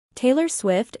Taylor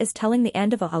Swift is telling the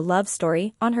end of a love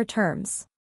story on her terms.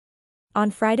 On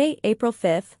Friday, April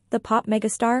 5th, the pop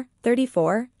megastar,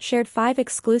 34, shared 5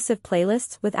 exclusive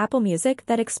playlists with Apple Music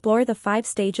that explore the 5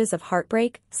 stages of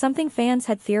heartbreak, something fans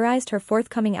had theorized her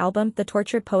forthcoming album The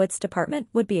Tortured Poets Department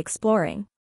would be exploring.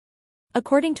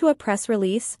 According to a press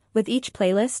release, with each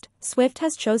playlist, Swift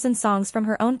has chosen songs from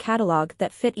her own catalog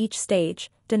that fit each stage: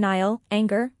 denial,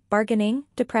 anger, bargaining,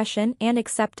 depression, and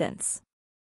acceptance.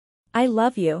 I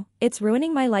Love You, It's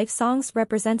Ruining My Life songs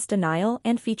represents denial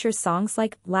and features songs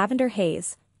like Lavender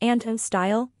Haze and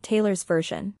Style, Taylor's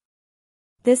version.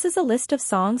 This is a list of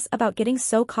songs about getting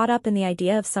so caught up in the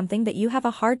idea of something that you have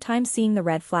a hard time seeing the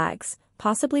red flags,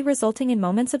 possibly resulting in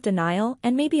moments of denial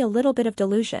and maybe a little bit of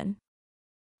delusion.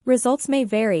 Results may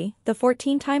vary, the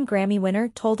 14-time Grammy winner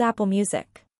told Apple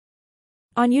Music.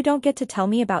 On You Don't Get to Tell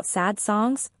Me About Sad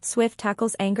Songs, Swift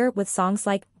tackles anger with songs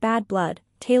like Bad Blood,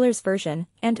 Taylor's version,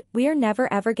 and We're Never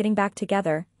Ever Getting Back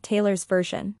Together, Taylor's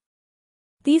version.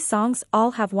 These songs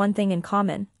all have one thing in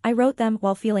common: I wrote them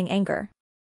while feeling anger.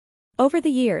 Over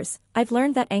the years, I've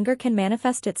learned that anger can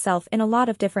manifest itself in a lot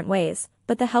of different ways,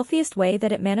 but the healthiest way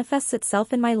that it manifests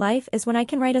itself in my life is when I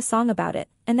can write a song about it,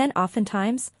 and then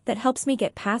oftentimes, that helps me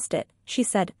get past it, she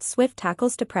said. Swift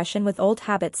tackles depression with Old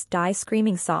Habits Die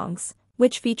Screaming songs,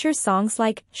 which features songs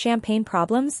like Champagne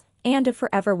Problems and A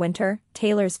Forever Winter,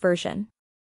 Taylor's version.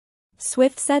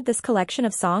 Swift said this collection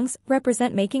of songs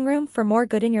represent making room for more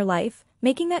good in your life,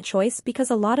 making that choice because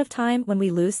a lot of time when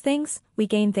we lose things, we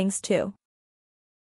gain things too.